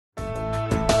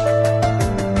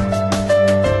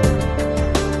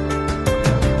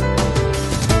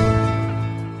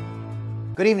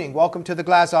Good evening. Welcome to the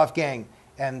Glazov Gang.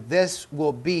 And this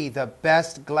will be the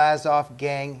best Glazov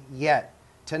gang yet.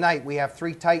 Tonight we have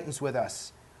three titans with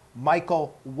us.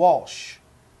 Michael Walsh,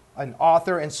 an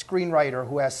author and screenwriter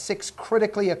who has 6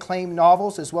 critically acclaimed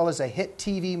novels as well as a hit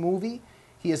TV movie.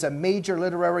 He is a major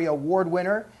literary award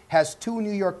winner, has 2 New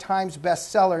York Times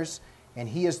bestsellers, and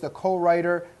he is the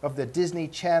co-writer of the Disney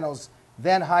Channel's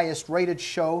then highest rated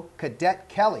show, Cadet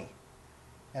Kelly.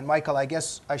 And Michael, I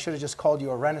guess I should have just called you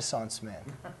a Renaissance man,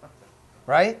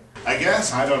 right? I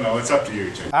guess. I don't know. It's up to you,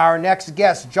 Jim. Our next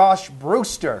guest, Josh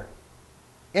Brewster,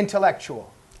 intellectual,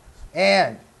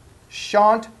 and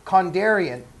Shant,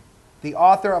 Kenderian, the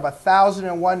author of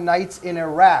 1001 Nights in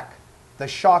Iraq, the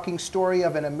shocking story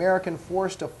of an American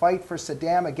forced to fight for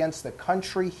Saddam against the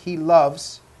country he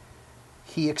loves.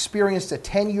 He experienced a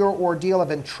 10-year ordeal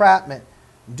of entrapment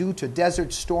due to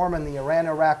Desert Storm and the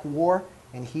Iran-Iraq War,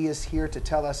 and he is here to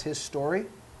tell us his story.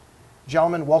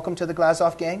 Gentlemen, welcome to the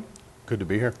Glazov Gang. Good to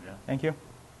be here. Yeah. Thank you.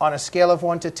 On a scale of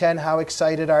 1 to 10, how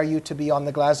excited are you to be on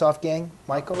the Glazov Gang,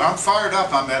 Michael? I'm fired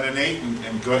up. I'm at an 8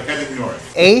 and heading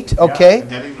north. 8? Okay. Yeah, I'm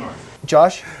heading north.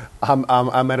 Josh?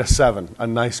 I'm at a 7, a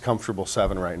nice, comfortable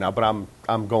 7 right now, but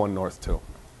I'm going north too,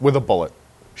 with a bullet.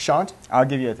 Shant? I'll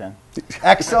give you a 10.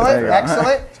 Excellent,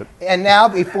 excellent. And now,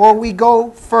 before we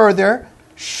go further,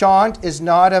 Shant is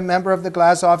not a member of the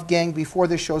Glazov Gang before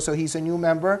the show, so he's a new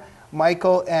member.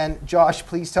 Michael and Josh,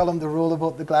 please tell him the rule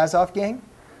about the Glazov Gang.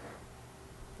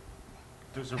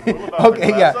 There's a rule about the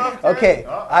Glazov Gang? Okay.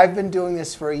 Oh. I've been doing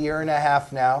this for 1.5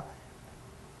 years now.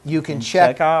 You can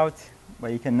check out,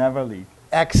 but you can never leave.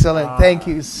 Excellent. Thank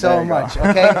you so you much. go.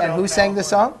 Okay, and who sang the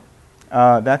song?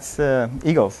 That's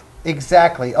Eagles.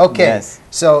 Exactly. Okay. Yes.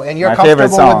 So, and you're My favorite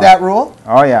comfortable song. with that rule?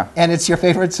 Oh, yeah. And it's your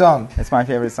favorite song? It's my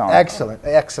favorite song. Excellent,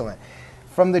 excellent.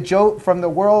 From the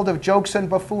world of jokes and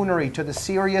buffoonery to the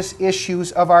serious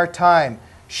issues of our time,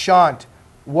 Shant,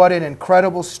 what an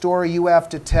incredible story you have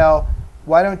to tell.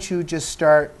 Why don't you just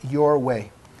start your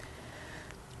way?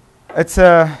 It's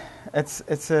a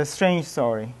strange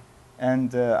story,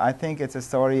 and I think it's a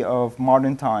story of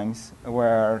modern times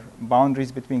where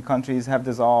boundaries between countries have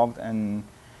dissolved and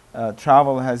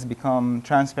travel has become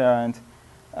transparent.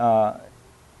 I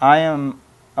am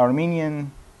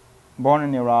Armenian, born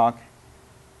in Iraq,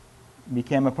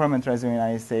 became a permanent resident in the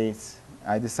United States.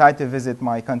 I decided to visit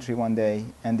my country one day,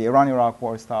 and the Iran-Iraq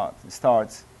war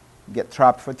starts, get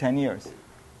trapped for 10 years.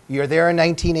 You're there in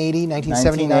 1980,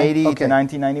 1979? 1980 okay. to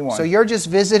 1991. So you're just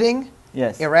visiting?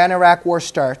 Yes. Iran-Iraq war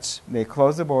starts. They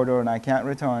close the border, and I can't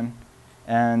return.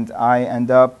 And I end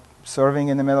up serving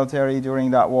in the military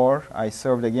during that war. I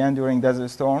served again during Desert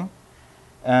Storm.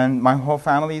 And my whole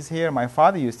family is here. My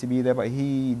father used to be there, but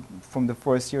from the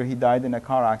first year, he died in a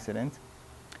car accident.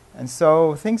 And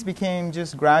so things became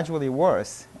just gradually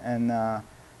worse. And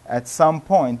at some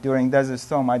point during Desert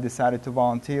Storm, I decided to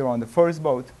volunteer on the first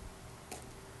boat,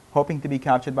 hoping to be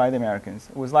captured by the Americans.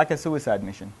 It was like a suicide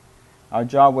mission. Our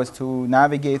job was to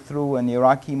navigate through an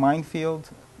Iraqi minefield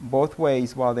both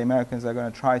ways while the Americans are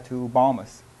going to try to bomb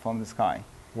us from the sky.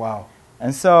 Wow.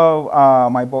 And so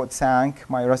my boat sank,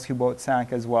 my rescue boat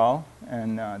sank as well,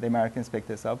 and the Americans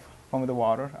picked us up from the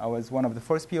water. I was one of the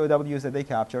first POWs that they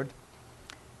captured.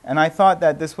 And I thought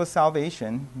that this was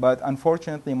salvation, but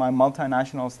unfortunately my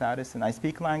multinational status, and I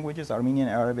speak languages, Armenian,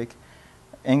 Arabic,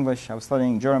 English, I was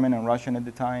studying German and Russian at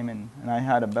the time, and I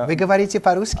had about... Вы говорите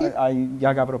по-русски?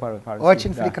 Я говорю по-русски.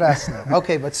 Очень прекрасно.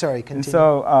 Okay, but sorry, continue. And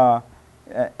so,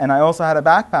 and I also had a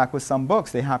backpack with some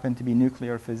books. They happened to be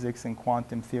nuclear physics and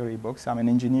quantum theory books. I'm an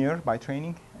engineer by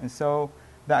training, and so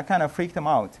that kind of freaked them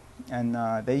out. And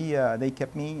they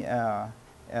kept me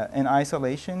in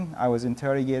isolation. I was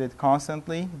interrogated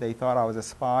constantly. They thought I was a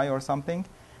spy or something,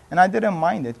 and I didn't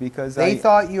mind it because they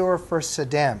thought you were for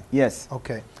Saddam. Yes.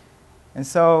 Okay. And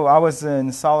so I was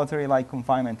in solitary-like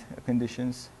confinement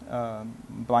conditions,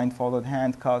 blindfolded,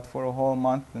 handcuffed for a whole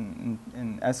month,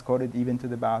 and escorted even to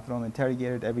the bathroom,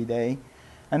 interrogated every day.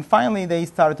 And finally, they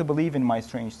started to believe in my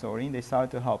strange story. They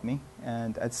started to help me.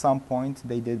 And at some point,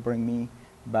 they did bring me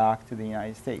back to the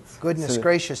United States. Goodness So,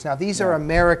 gracious. Now, these are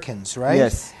Americans, right?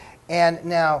 Yes. And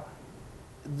now,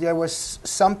 there was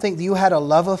something, you had a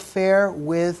love affair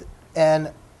with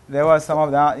an... There was some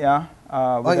of that, yeah.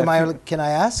 Can I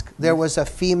ask? There was a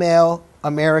female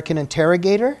American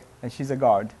interrogator? And she's a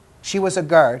guard. She was a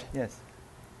guard? Yes.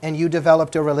 And you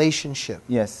developed a relationship?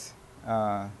 Yes.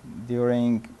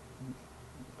 During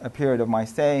a period of my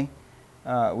stay,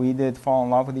 we did fall in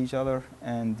love with each other,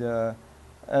 and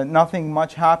nothing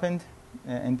much happened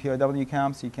in POW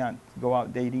camps. You can't go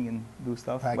out dating and do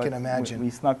stuff. I can imagine. We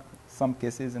snuck some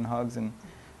kisses and hugs,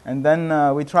 and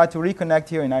then we tried to reconnect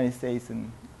here in the United States. And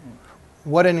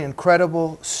What an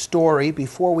incredible story.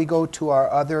 Before we go to our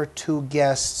other two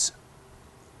guests,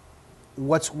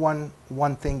 what's one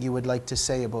thing you would like to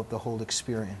say about the whole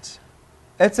experience?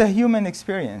 It's a human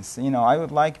experience. You know, I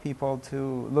would like people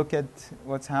to look at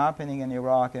what's happening in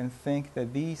Iraq and think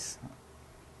that these,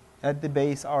 at the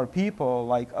base, are people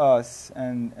like us,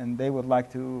 and they would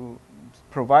like to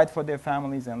provide for their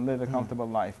families and live a comfortable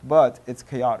life. But it's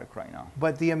chaotic right now.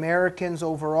 But the Americans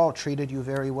overall treated you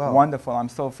very well. Wonderful. I'm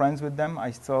still friends with them.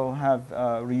 I still have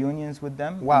reunions with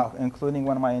them. Wow. Including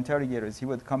one of my interrogators. He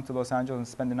would come to Los Angeles and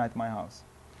spend the night at my house.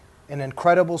 An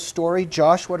incredible story.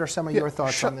 Josh, what are some of your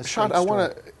thoughts on this Shant, great I story?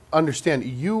 want to understand,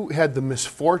 you had the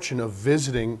misfortune of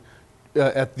visiting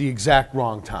at the exact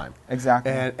wrong time.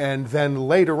 Exactly. And then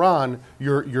later on,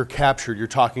 you're captured. You're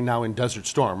talking now in Desert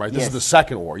Storm, right? This is Yes. the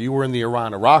second war. You were in the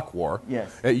Iran-Iraq war.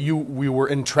 Yes. We were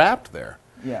entrapped there.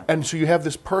 Yeah. And so you have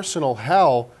this personal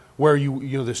hell where you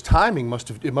know this timing must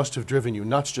have driven you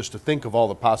nuts just to think of all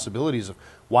the possibilities of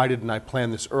why didn't I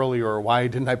plan this earlier or why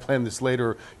didn't I plan this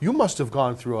later. You must have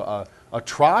gone through a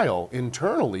trial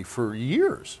internally for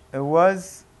years. It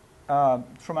was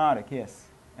traumatic, yes.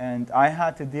 And I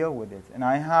had to deal with it. And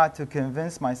I had to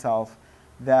convince myself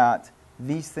that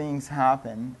these things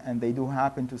happen, and they do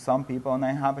happen to some people, and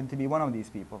I happen to be one of these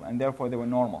people, and therefore they were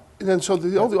normal. And then, so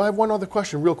I have one other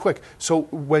question, real quick. So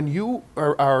when you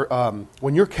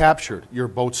when you're captured, your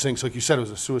boat sinks. Like you said, it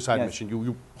was a suicide Yes. mission.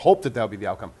 You hoped that would be the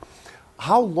outcome.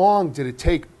 How long did it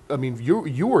take? I mean,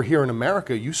 you were here in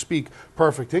America. You speak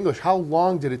perfect English. How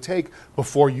long did it take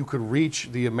before you could reach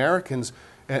the Americans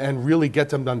and really get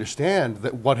them to understand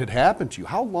that what had happened to you?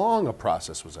 How long a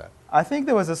process was that? I think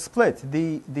there was a split.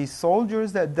 The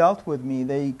soldiers that dealt with me,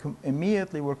 they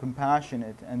immediately were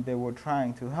compassionate, and they were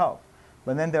trying to help.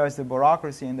 But then there's the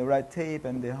bureaucracy and the red tape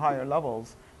and the higher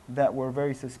levels that were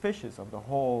very suspicious of the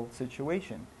whole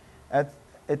situation.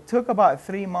 It took about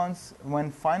 3 months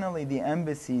when finally the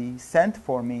embassy sent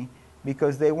for me,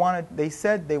 because they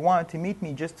said they wanted to meet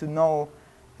me just to know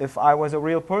if I was a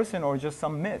real person or just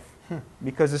some myth,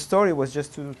 because the story was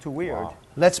just too weird. Wow.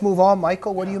 Let's move on.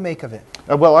 Michael, what do you make of it?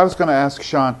 Well, I was going to ask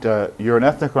Shant, you're an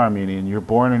ethnic Armenian, you're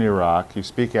born in Iraq, you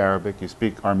speak Arabic, you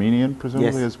speak Armenian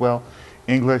presumably Yes. as well,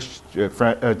 English,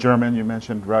 German, you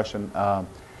mentioned, Russian.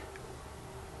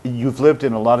 You've lived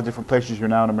in a lot of different places, you're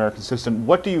now an American citizen.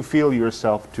 What do you feel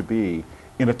yourself to be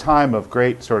in a time of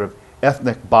great sort of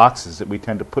ethnic boxes that we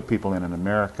tend to put people in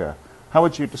America? How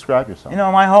would you describe yourself? You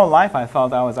know, my whole life I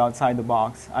felt I was outside the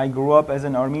box. I grew up as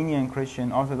an Armenian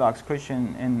Christian, Orthodox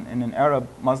Christian in an Arab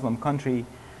Muslim country.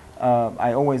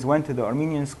 I always went to the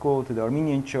Armenian school, to the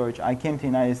Armenian church. I came to the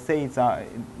United States. I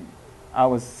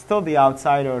was still the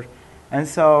outsider. And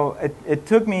so it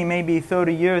took me maybe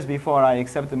 30 years before I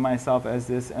accepted myself as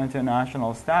this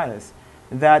international status.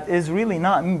 That is really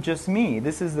not just me.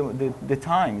 This is the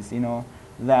times, you know,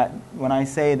 that when I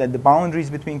say that the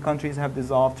boundaries between countries have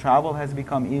dissolved, travel has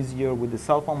become easier with the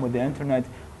cell phone, with the internet,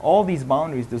 all these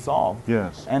boundaries dissolved.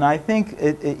 Yes. And I think,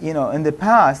 you know, in the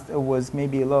past, it was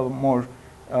maybe a little more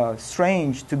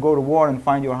strange to go to war and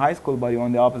find your high school buddy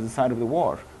on the opposite side of the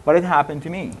war. But it happened to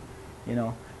me, you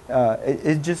know.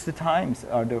 It's just the times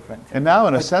are different. And now,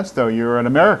 in a sense, though, you're an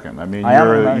American. I mean, I am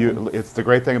an American. It's the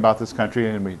great thing about this country.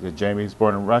 And Jamie's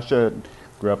born in Russia,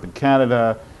 grew up in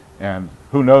Canada, and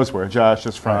who knows where Josh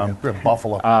is from.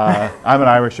 Buffalo. I'm an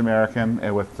Irish American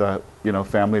with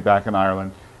family back in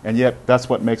Ireland, and yet that's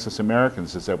what makes us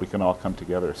Americans, is that we can all come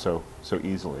together so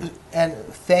easily. And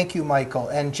thank you, Michael.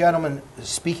 And gentlemen,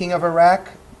 speaking of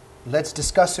Iraq, let's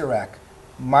discuss Iraq.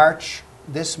 March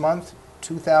this month,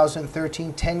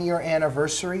 2013, 10-year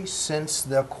anniversary since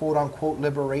the quote-unquote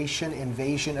liberation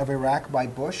invasion of Iraq by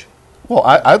Bush. Well,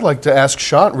 I'd like to ask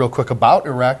Shant real quick about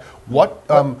Iraq. What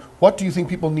do you think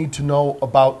people need to know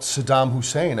about Saddam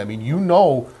Hussein? I mean, you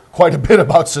know quite a bit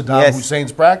about Saddam Yes.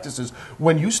 Hussein's practices.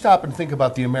 When you stop and think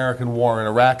about the American war in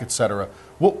Iraq, etc.,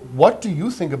 what do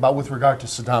you think about with regard to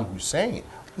Saddam Hussein?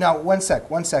 Now, one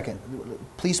second.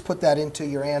 Please put that into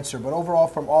your answer. But overall,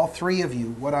 from all three of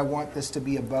you, what I want this to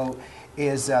be about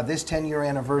is this 10-year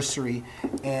anniversary.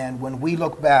 And when we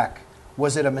look back,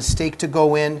 was it a mistake to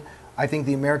go in? I think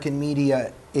the American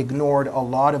media ignored a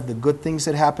lot of the good things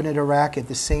that happened in Iraq. At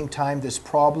the same time, this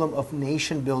problem of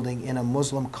nation building in a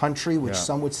Muslim country, which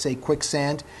some would say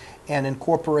quicksand, and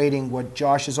incorporating what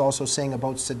Josh is also saying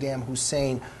about Saddam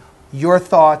Hussein. Your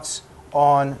thoughts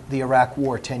on the Iraq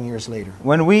War 10 years later?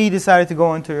 When we decided to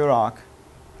go into Iraq,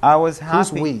 I was happy.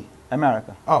 Who's we?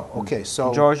 America. Oh, okay.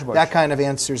 So George Bush. that kind of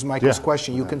answers Michael's Yeah.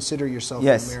 question. You consider yourself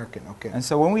Yes. an American. Okay. And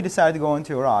so when we decided to go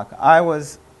into Iraq, I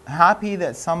was happy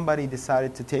that somebody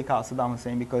decided to take out Saddam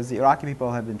Hussein, because the Iraqi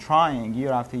people have been trying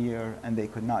year after year and they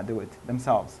could not do it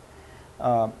themselves.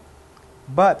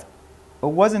 But it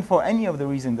wasn't for any of the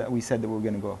reasons that we said that we were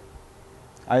going to go.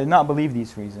 I did not believe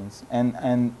these reasons,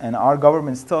 and our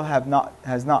government still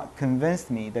has not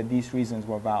convinced me that these reasons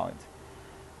were valid.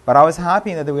 But I was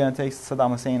happy that they were going to take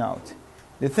Saddam Hussein out.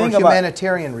 The thing for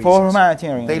humanitarian reasons. For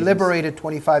humanitarian They reasons. liberated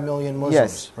 25 million Muslims,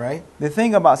 Yes. right? The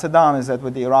thing about Saddam is that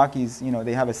with the Iraqis, you know,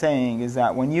 they have a saying is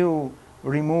that when you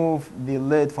remove the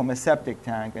lid from a septic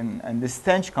tank and the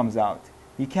stench comes out,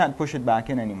 you can't push it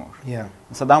back in anymore. Yeah.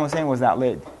 And Saddam Hussein was that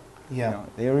lid. Yeah. You know,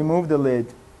 they removed the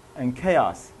lid and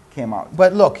chaos came out.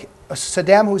 But look,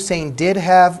 Saddam Hussein did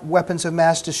have weapons of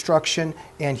mass destruction,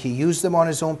 and he used them on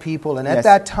his own people. And at Yes.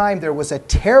 that time, there was a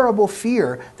terrible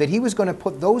fear that he was going to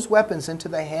put those weapons into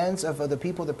the hands of the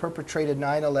people that perpetrated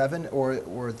 9/11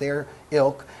 or their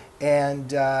ilk.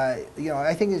 And you know,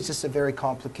 I think it's just a very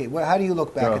complicated. Well, how do you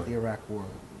look back at the Iraq War?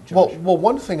 Josh? Well,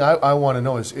 one thing I want to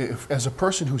know is, if, as a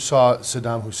person who saw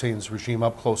Saddam Hussein's regime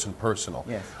up close and personal,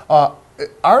 Yes.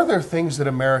 Are there things that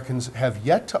Americans have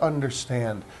yet to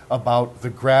understand about the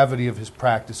gravity of his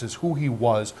practices, who he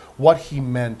was, what he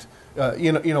meant?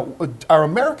 Are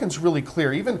Americans really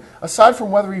clear, even aside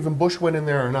from whether even Bush went in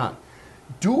there or not?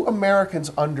 Do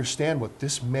Americans understand what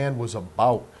this man was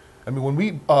about? I mean, when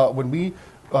we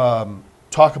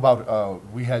talk about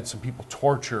we had some people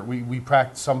torture,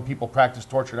 some people practice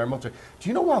torture in our military. Do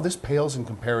you know how this pales in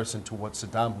comparison to what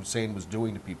Saddam Hussein was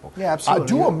doing to people? Yeah, absolutely.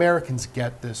 Do Americans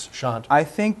get this, Shant? I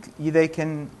think they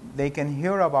can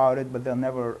hear about it, but they'll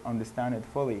never understand it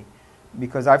fully.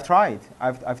 Because I've tried.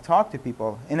 I've talked to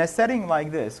people. In a setting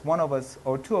like this, one of us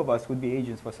or two of us would be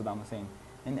agents for Saddam Hussein.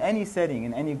 In any setting,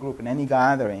 in any group, in any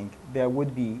gathering, there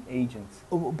would be agents.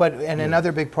 But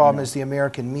another big problem is the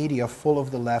American media, full of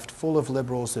the left, full of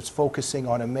liberals, that's focusing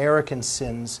on American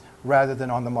sins rather than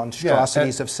on the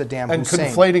monstrosities of Saddam Hussein.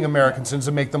 And conflating American sins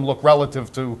and make them look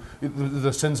relative to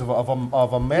the sins of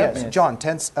a man. Yes. John,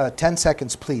 10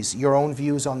 seconds, please. Your own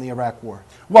views on the Iraq War.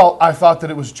 Well, I thought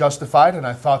that it was justified, and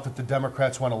I thought that the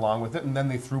Democrats went along with it, and then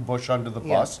they threw Bush under the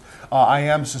bus. I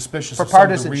am suspicious For of some of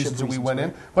the partisanship reasons that we went in.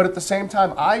 right? But at the same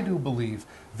time, I do believe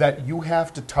that you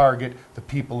have to target the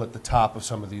people at the top of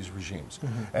some of these regimes.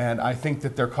 And I think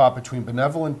that they're caught between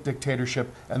benevolent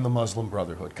dictatorship and the Muslim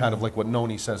Brotherhood, kind of like what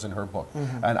Noni says in her book.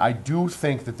 And I do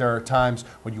think that there are times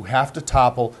when you have to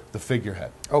topple the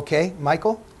figurehead. Okay,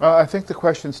 Michael? I think the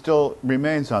question still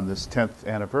remains on this 10th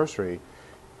anniversary.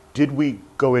 Did we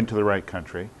go into the right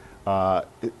country?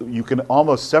 You can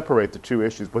almost separate the two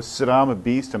issues. Was Saddam a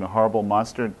beast and a horrible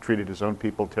monster and treated his own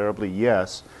people terribly?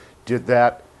 Yes. Did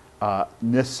that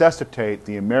necessitate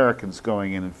the Americans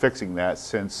going in and fixing that,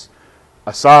 since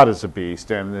Assad is a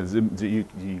beast, and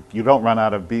you don't run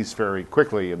out of beasts very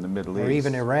quickly in the Middle East. Or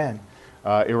even Iran.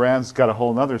 Iran's got a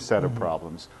whole other set of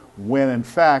problems, when in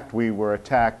fact we were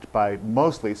attacked by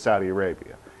mostly Saudi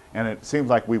Arabia. And it seems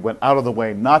like we went out of the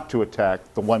way not to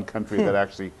attack the one country that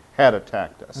actually had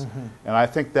attacked us. And I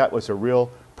think that was a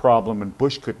real problem, and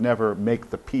Bush could never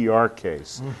make the PR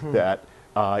case that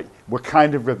we're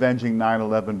kind of revenging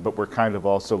 9/11, but we're kind of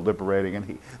also liberating.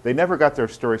 And they never got their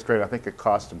story straight. I think it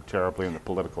cost them terribly in the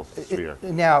political sphere.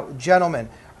 Now, gentlemen,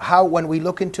 when we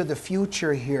look into the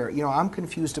future here, I'm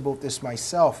confused about this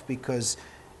myself, because,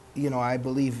 I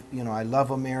believe, I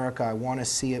love America, I want to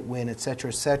see it win, etc.,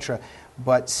 etc.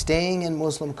 But staying in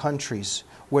Muslim countries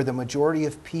where the majority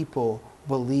of people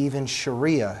believe in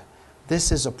Sharia,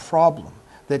 this is a problem.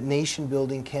 That nation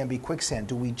building can be quicksand.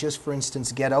 Do we just, for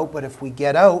instance, get out? But if we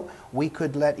get out, we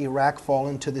could let Iraq fall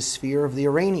into the sphere of the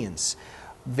Iranians.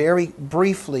 Very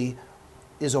briefly,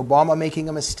 is Obama making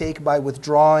a mistake by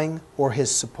withdrawing, or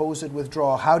his supposed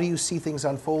withdrawal? How do you see things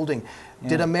unfolding? Yeah.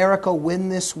 Did America win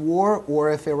this war, or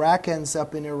if Iraq ends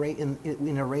up in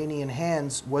Iranian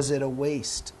hands, was it a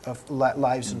waste of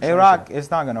lives and treasure? Iraq is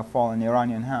not going to fall in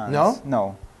Iranian hands. No?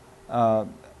 No.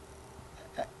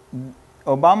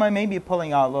 Obama may be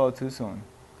pulling out a little too soon.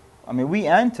 I mean,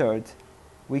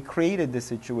 we created this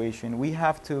situation. We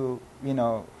have to,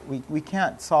 we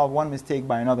can't solve one mistake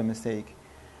by another mistake.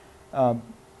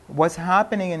 What's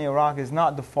happening in Iraq is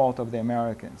not the fault of the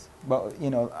Americans. But,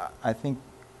 I think,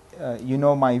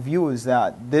 my view is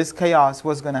that this chaos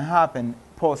was going to happen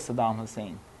post-Saddam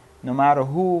Hussein, no matter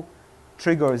who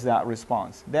triggers that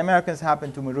response. The Americans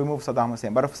happened to remove Saddam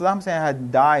Hussein. But if Saddam Hussein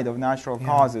had died of natural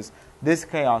causes, this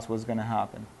chaos was going to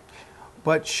happen.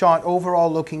 But, Shant,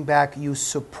 overall, looking back, you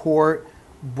support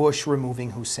Bush removing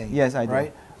Hussein. Yes, I do.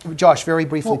 Right? Josh, very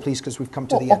briefly, please, because we've come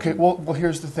to the end. Okay, well,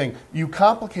 here's the thing. You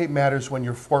complicate matters when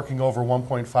you're forking over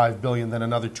 $1.5 billion, then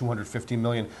another $250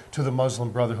 million to the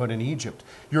Muslim Brotherhood in Egypt.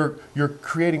 You're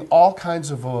creating all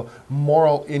kinds of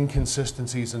moral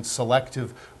inconsistencies and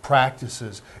selective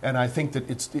practices, and I think that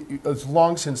it's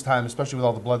long since time, especially with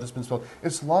all the blood that's been spilled,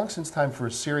 it's long since time for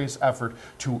a serious effort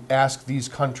to ask these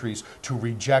countries to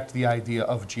reject the idea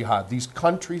of jihad. These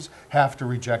countries have to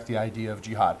reject the idea of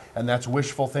jihad, and that's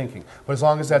wishful thinking. But as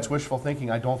long as that's wishful thinking,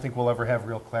 I don't think we'll ever have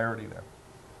real clarity there.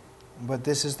 But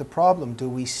this is the problem. Do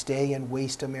we stay and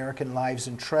waste American lives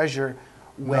and treasure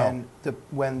when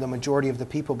the majority of the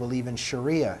people believe in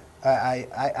Sharia?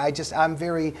 I'm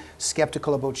very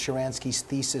skeptical about Sharansky's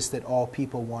thesis that all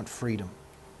people want freedom.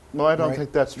 Well, I don't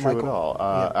think that's true at all.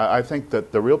 I think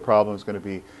that the real problem is going to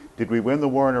be, did we win the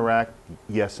war in Iraq?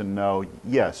 Yes and no.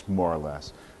 Yes, more or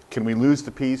less. Can we lose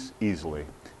the peace? Easily.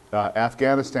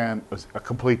 Afghanistan was a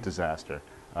complete disaster,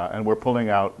 and we're pulling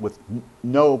out with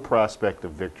no prospect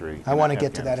of victory. I want to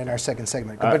get to that in our second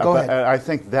segment, but go ahead. I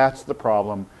think that's the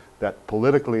problem that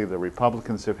politically the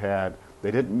Republicans have had. They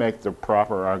didn't make the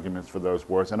proper arguments for those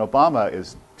wars, and Obama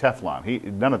is Teflon.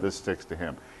 None of this sticks to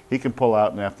him. He can pull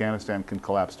out, and Afghanistan can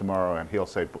collapse tomorrow, and he'll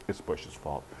say it's Bush's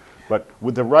fault. But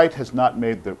the right has not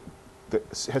made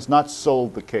has not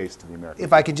sold the case to the Americans.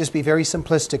 If I could just be very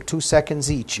simplistic, 2 seconds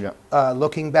each. Yeah.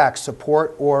 Looking back,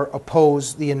 support or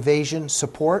oppose the invasion?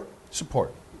 Support?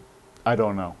 Support. I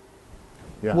don't know.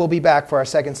 Yeah. We'll be back for our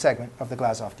second segment of the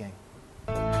Glazov Gang.